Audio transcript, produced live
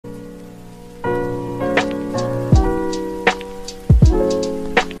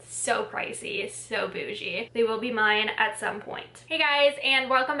pricey, so bougie. They will be mine at some point. Hey guys, and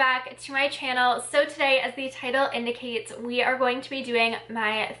welcome back to my channel. So today, as the title indicates, we are going to be doing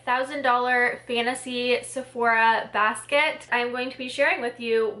my $1,000 fantasy Sephora basket. I'm going to be sharing with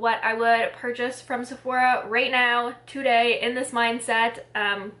you what I would purchase from Sephora right now, today, in this mindset,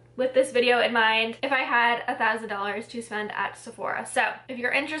 with this video in mind, if I had $1,000 to spend at Sephora. So if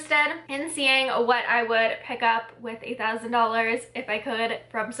you're interested in seeing what I would pick up with $1,000 if I could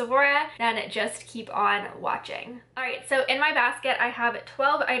from Sephora, then just keep on watching. All right, so in my basket, I have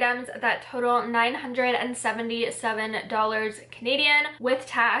 12 items that total $977 Canadian. With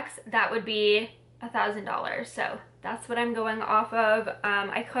tax, that would be $1,000. So that's what I'm going off of.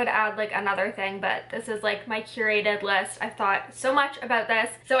 I could add like another thing, but this is like my curated list. I've thought so much about this.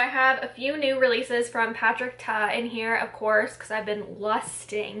 So I have a few new releases from Patrick Ta in here, of course, because I've been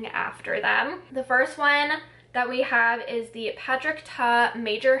lusting after them. The first one that we have is the Patrick Ta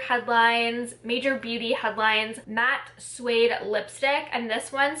Major Beauty Headlines Matte Suede Lipstick. And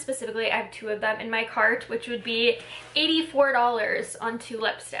this one specifically, I have two of them in my cart, which would be $84 on two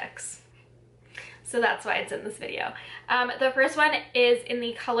lipsticks. So that's why it's in this video. The first one is in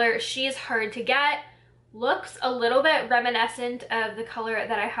the color She's Hard to Get. Looks a little bit reminiscent of the color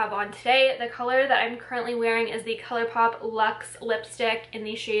that I have on today. The color that I'm currently wearing is the ColourPop Luxe lipstick in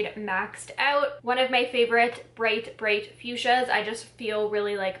the shade Maxed Out. One of my favorite bright fuchsias. I just feel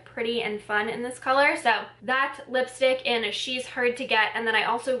really like pretty and fun in this color. So that lipstick in She's Hard to Get. And then I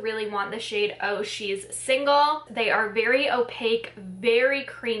also really want the shade Oh She's Single. They are very opaque, very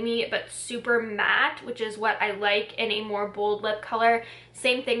creamy, but super matte, which is what I like in a more bold lip color.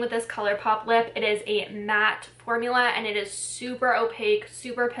 Same thing with this ColourPop lip. It is a matte formula and it is super opaque,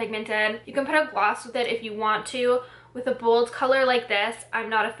 super pigmented. You can put a gloss with it if you want to. With a bold color like this, I'm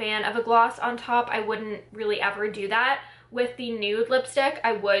not a fan of a gloss on top. I wouldn't really ever do that. With the nude lipstick,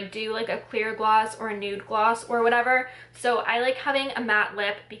 I would do like a clear gloss or a nude gloss or whatever. So I like having a matte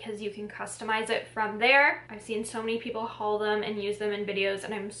lip because you can customize it from there. I've seen so many people haul them and use them in videos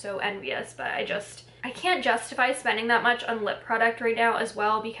and I'm so envious, but I can't justify spending that much on lip product right now as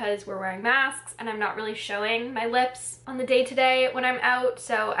well because we're wearing masks and I'm not really showing my lips on the day-to-day when I'm out.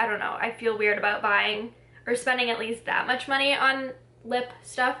 So I don't know, I feel weird about buying or spending at least that much money on lip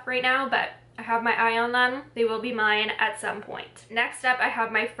stuff right now, but I have my eye on them. They will be mine at some point. Next up, I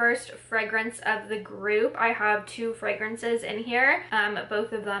have my first fragrance of the group. I have two fragrances in here,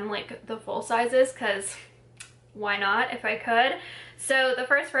 both of them like the full sizes because why not if I could. So the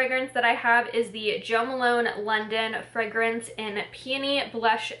first fragrance that I have is the Jo Malone London fragrance in Peony,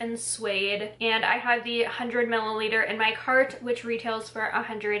 Blush, and Suede. And I have the 100 milliliter in my cart, which retails for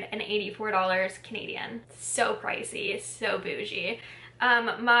 $184 Canadian. So pricey, so bougie.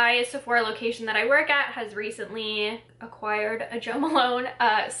 My Sephora location that I work at has recently acquired a Jo Malone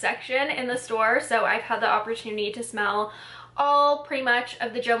section in the store, so I've had the opportunity to smell all pretty much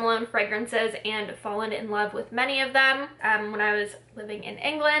of the Jo Malone fragrances and fallen in love with many of them. When I was living in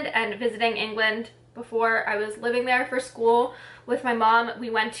England and visiting England before I was living there for school with my mom, we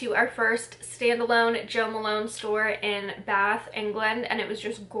went to our first standalone Jo Malone store in Bath, England, and it was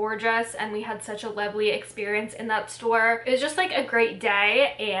just gorgeous and we had such a lovely experience in that store. It was just like a great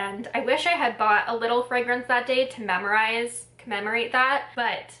day and I wish I had bought a little fragrance that day to commemorate that,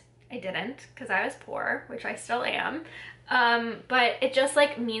 but I didn't because I was poor, which I still am. But it just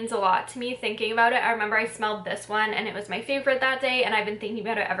like means a lot to me thinking about it. I remember I smelled this one and it was my favorite that day and I've been thinking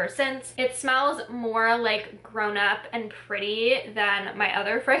about it ever since. It smells more like grown up and pretty than my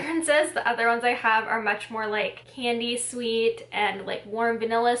other fragrances. The other ones I have are much more like candy sweet and like warm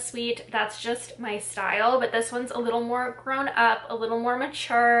vanilla sweet. That's just my style, but this one's a little more grown up, a little more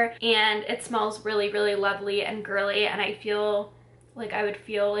mature, and it smells really, really lovely and girly, and I feel like I would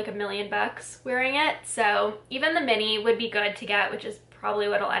feel like $1 million wearing it. So even the mini would be good to get, which is probably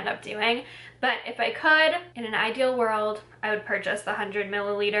what I'll end up doing. But if I could, in an ideal world, I would purchase the 100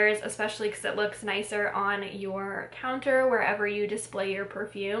 milliliters, especially because it looks nicer on your counter wherever you display your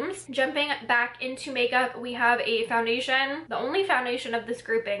perfumes. Jumping back into makeup, we have a foundation, the only foundation of this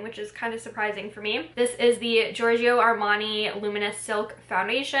grouping, which is kind of surprising for me. This is the Giorgio Armani Luminous Silk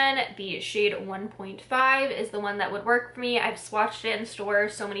Foundation. The shade 1.5 is the one that would work for me. I've swatched it in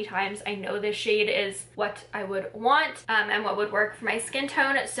stores so many times. I know this shade is what I would want and what would work for my skin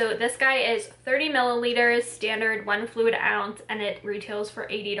tone. So this guy is 30 milliliters, standard 1 fluid ounce, and it retails for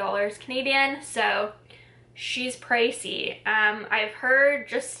 $80 Canadian. So she's pricey. I've heard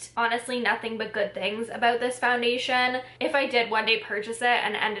just honestly nothing but good things about this foundation. If I did one day purchase it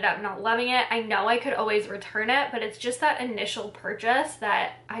and ended up not loving it, I know I could always return it, but it's just that initial purchase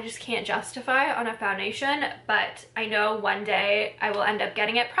that I just can't justify on a foundation. But I know one day I will end up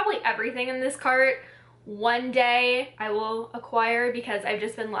getting it. Probably everything in this cart one day I will acquire, because I've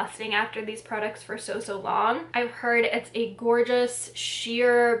just been lusting after these products for so long. I've heard it's a gorgeous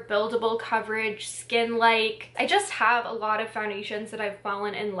sheer buildable coverage skin like. I just have a lot of foundations that I've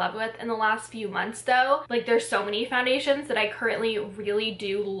fallen in love with in the last few months though. Like there's so many foundations that I currently really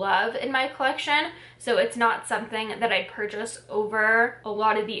do love in my collection, so it's not something that I'd purchase over a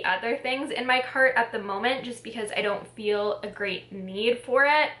lot of the other things in my cart at the moment, just because I don't feel a great need for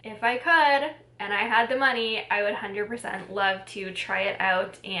it. If I could and I had the money, I would 100% love to try it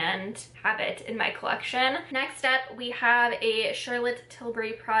out and have it in my collection. Next up, we have a Charlotte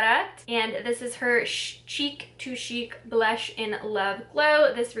Tilbury product, and this is her Cheek to Chic Blush in Love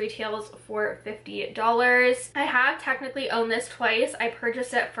Glow. This retails for $50. I have technically owned this twice. I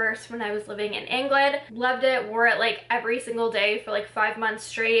purchased it first when I was living in England. Loved it, wore it like every single day for like 5 months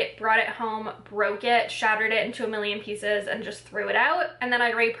straight, brought it home, broke it, shattered it into a million pieces, and just threw it out. And then I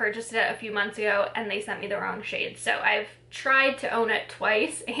repurchased it a few months ago and they sent me the wrong shade. So I've tried to own it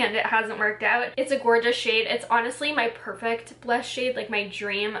twice and it hasn't worked out. It's a gorgeous shade. It's honestly my perfect blush shade, like my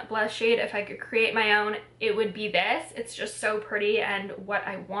dream blush shade. If I could create my own, it would be this. It's just so pretty and what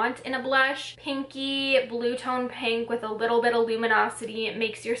I want in a blush. Pinky blue tone pink with a little bit of luminosity. It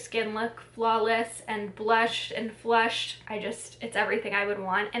makes your skin look flawless and blushed and flushed. It's everything I would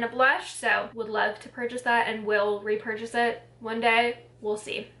want in a blush. So would love to purchase that and will repurchase it one day. We'll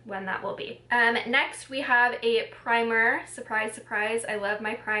see when that will be. Next we have a primer. Surprise, surprise, I love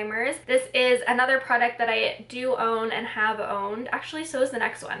my primers. This is another product that I do own and have owned. Actually, so is the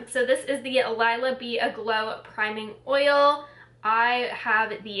next one. So this is the Lila Be A Glow Priming Oil. I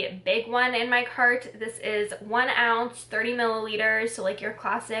have the big one in my cart. This is 1 ounce, 30 milliliters, so like your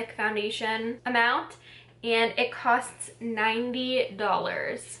classic foundation amount, and it costs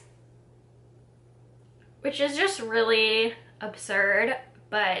 $90, which is just really absurd,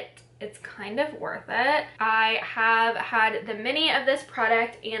 but it's kind of worth it. I have had the mini of this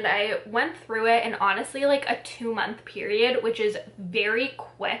product and I went through it in honestly like a 2-month period, which is very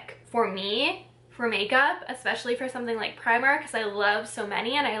quick for me for makeup, especially for something like primer, because I love so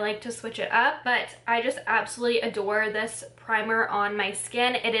many and I like to switch it up. But I just absolutely adore this primer on my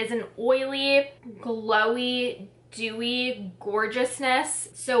skin. It is an oily, glowy, dewy gorgeousness,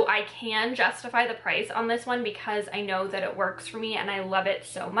 so I can justify the price on this one because I know that it works for me and I love it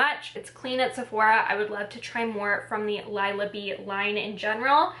so much. It's clean at Sephora. I would love to try more from the Lila Be line in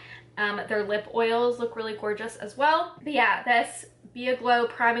general. Their lip oils look really gorgeous as well. But yeah, this Be A Glow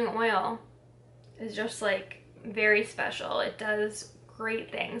priming oil is just like very special. It does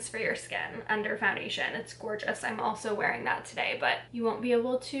great things for your skin under foundation. It's gorgeous. I'm also wearing that today, but you won't be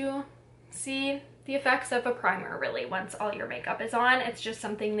able to see the effects of a primer really once all your makeup is on. It's just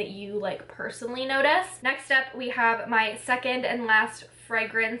something that you like personally notice. Next up, we have my second and last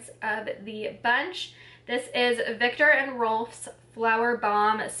fragrance of the bunch. This is Viktor and Rolf's Flower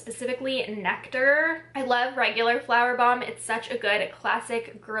Bomb, specifically Nectar. I love regular Flower Bomb. It's such a good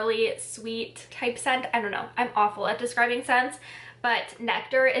classic girly sweet type scent. I don't know, I'm awful at describing scents, but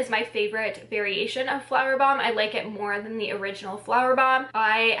Nectar is my favorite variation of Flower Bomb. I like it more than the original Flower Bomb.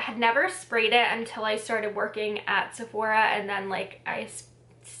 I had never sprayed it until I started working at Sephora, and then like I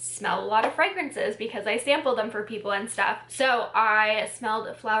smell a lot of fragrances because I sample them for people and stuff. So I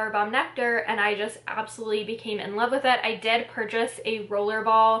smelled Flower Bomb Nectar and I just absolutely became in love with it. I did purchase a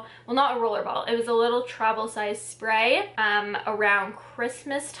rollerball, well, not a rollerball, it was a little travel size spray around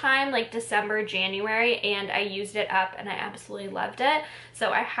Christmas time, like December, January, and I used it up and I absolutely loved it.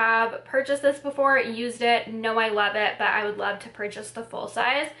 So I have purchased this before, used it, know I love it, but I would love to purchase the full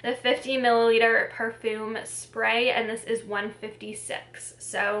size, the 50 milliliter perfume spray, and this is $156.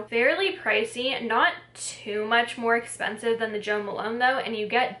 So fairly pricey, not too much more expensive than the Jo Malone though, and you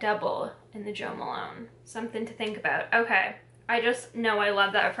get double in the Jo Malone. Something to think about. Okay. I just know I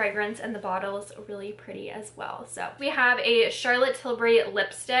love that fragrance, and the bottle is really pretty as well. So we have a Charlotte Tilbury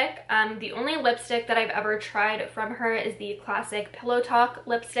lipstick. The only lipstick that I've ever tried from her is the classic Pillow Talk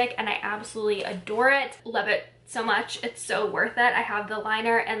lipstick, and I absolutely adore it. Love it so much. It's so worth it. I have the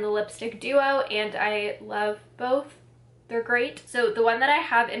liner and the lipstick duo, and I love both. They're great. So the one that I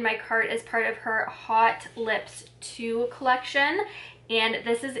have in my cart is part of her Hot Lips 2 collection. and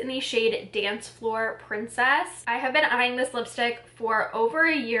this is in the shade Dance Floor Princess. I have been eyeing this lipstick for over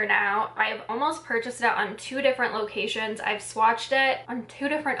a year now. I've almost purchased it on 2 different locations. I've swatched it on 2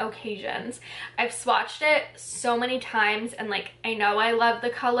 different occasions. I've swatched it so many times, and like, I know I love the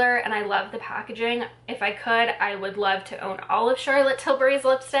color and I love the packaging. If I could, I would love to own all of Charlotte Tilbury's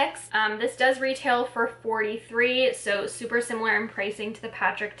lipsticks. This does retail for $43, so super similar in pricing to the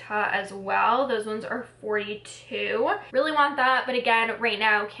Patrick Ta as well. Those ones are $42. Really want that, but again, right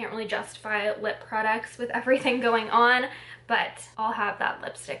now can't really justify lip products with everything going on, but I'll have that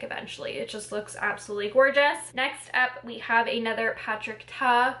lipstick eventually. It just looks absolutely gorgeous. Next up, we have another Patrick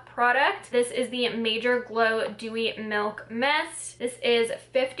Ta product. This is the Major Glow Dewy Milk Mist. This is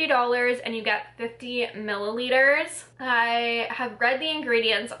 $50 and you get 50 milliliters. I have read the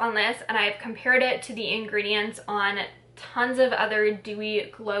ingredients on this and I've compared it to the ingredients on tons of other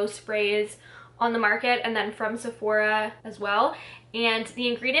dewy glow sprays on the market and then from Sephora as well, and the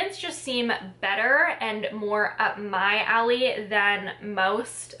ingredients just seem better and more up my alley than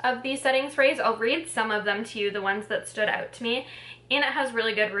most of these setting sprays. I'll read some of them to you, the ones that stood out to me, and it has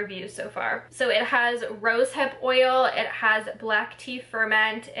really good reviews so far. So it has rosehip oil, it has black tea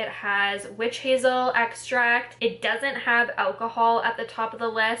ferment, it has witch hazel extract, it doesn't have alcohol at the top of the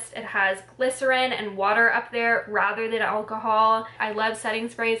list, it has glycerin and water up there rather than alcohol. I love setting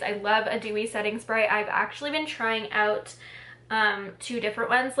sprays, I love a dewy setting spray. I've actually been trying out 2 different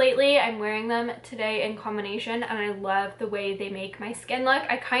ones lately. I'm wearing them today in combination and I love the way they make my skin look.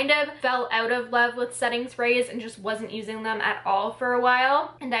 I kind of fell out of love with setting sprays and just wasn't using them at all for a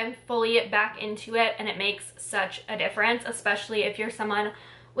while, and I'm fully back into it, and it makes such a difference, especially if you're someone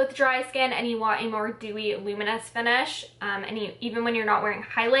with dry skin and you want a more dewy, luminous finish, and even when you're not wearing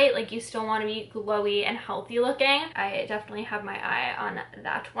highlight, like, you still want to be glowy and healthy looking. I definitely have my eye on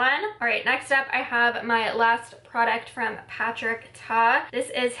that one. All right, next up I have my last product from Patrick Ta. This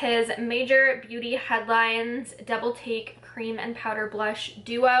is his Major Beauty Headlines Double Take Cream and Powder Blush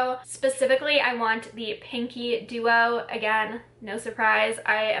Duo. Specifically, I want the Pinky Duo. Again, no surprise,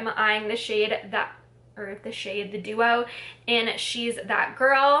 I am eyeing the shade the duo in She's That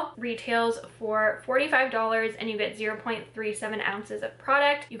Girl. Retails for $45 and you get 0.37 ounces of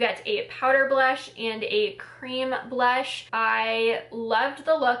product. You get a powder blush and a cream blush. I loved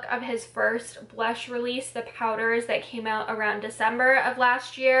the look of his first blush release, the powders that came out around December of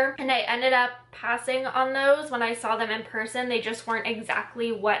last year, and I ended up passing on those when I saw them in person. They just weren't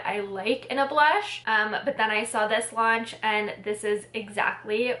exactly what I like in a blush, but then I saw this launch and this is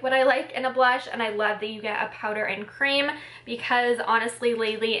exactly what I like in a blush, and I love that you get a powder and cream, because honestly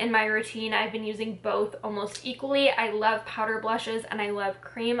lately in my routine I've been using both almost equally. I love powder blushes and I love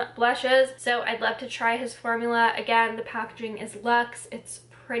cream blushes, so I'd love to try his formula. Again, the packaging is luxe, it's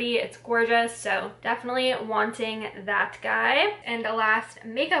pretty, it's gorgeous, so definitely wanting that guy. And the last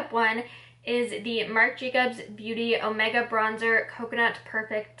makeup one is the Marc Jacobs Beauty Omega Bronzer Coconut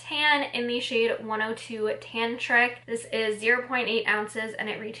Perfect Tan in the shade 102 Tan Trick. This is 0.8 ounces and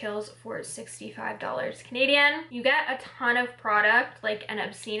it retails for $65 Canadian. You get a ton of product, like an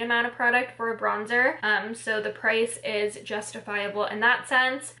obscene amount of product for a bronzer, so the price is justifiable in that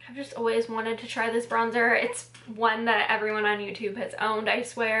sense. I've just always wanted to try this bronzer. It's one that everyone on YouTube has owned, I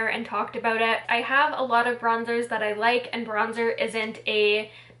swear, and talked about it. I have a lot of bronzers that I like, and bronzer isn't a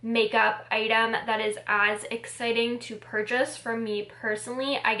makeup item that is as exciting to purchase for me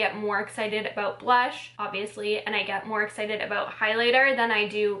personally. I get more excited about blush, obviously, and I get more excited about highlighter than I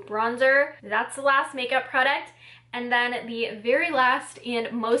do bronzer. That's the last makeup product. And then the very last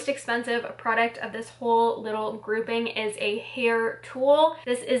and most expensive product of this whole little grouping is a hair tool.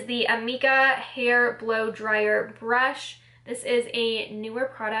 This is the Amika Hair Blow Dryer Brush. This is a newer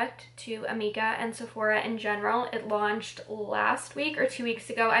product to Amika and Sephora in general. It launched last week or 2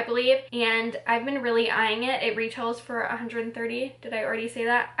 weeks ago, I believe, and I've been really eyeing it. It retails for $130. Did I already say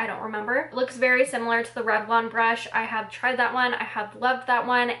that? I don't remember. It looks very similar to the Revlon brush. I have tried that one. I have loved that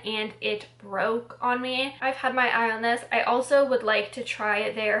one, and it broke on me. I've had my eye on this. I also would like to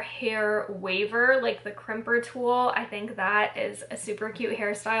try their hair waver, like the crimper tool. I think that is a super cute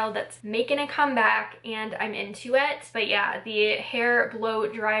hairstyle that's making a comeback, and I'm into it. But yeah, the hair blow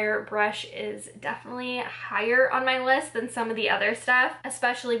dryer brush is definitely higher on my list than some of the other stuff,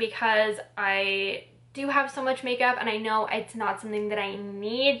 especially because I do have so much makeup and I know it's not something that I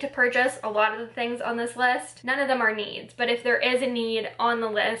need to purchase. A lot of the things on this list, none of them are needs, but if there is a need on the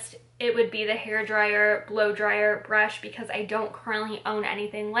list, it would be the hair dryer, blow dryer, brush, because I don't currently own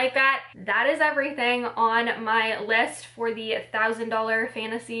anything like that. That is everything on my list for the $1,000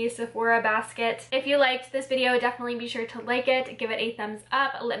 fantasy Sephora basket. If you liked this video, definitely be sure to like it, give it a thumbs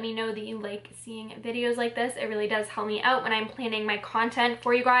up, let me know that you like seeing videos like this. It really does help me out when I'm planning my content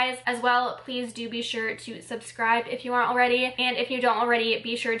for you guys. As well, please do be sure to subscribe if you aren't already, and if you don't already,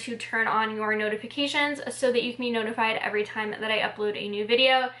 be sure to turn on your notifications so that you can be notified every time that I upload a new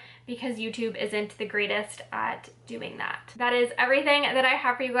video, because YouTube isn't the greatest at doing that. That is everything that I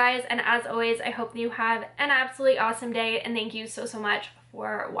have for you guys, and as always, I hope that you have an absolutely awesome day, and thank you so much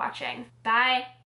for watching. Bye!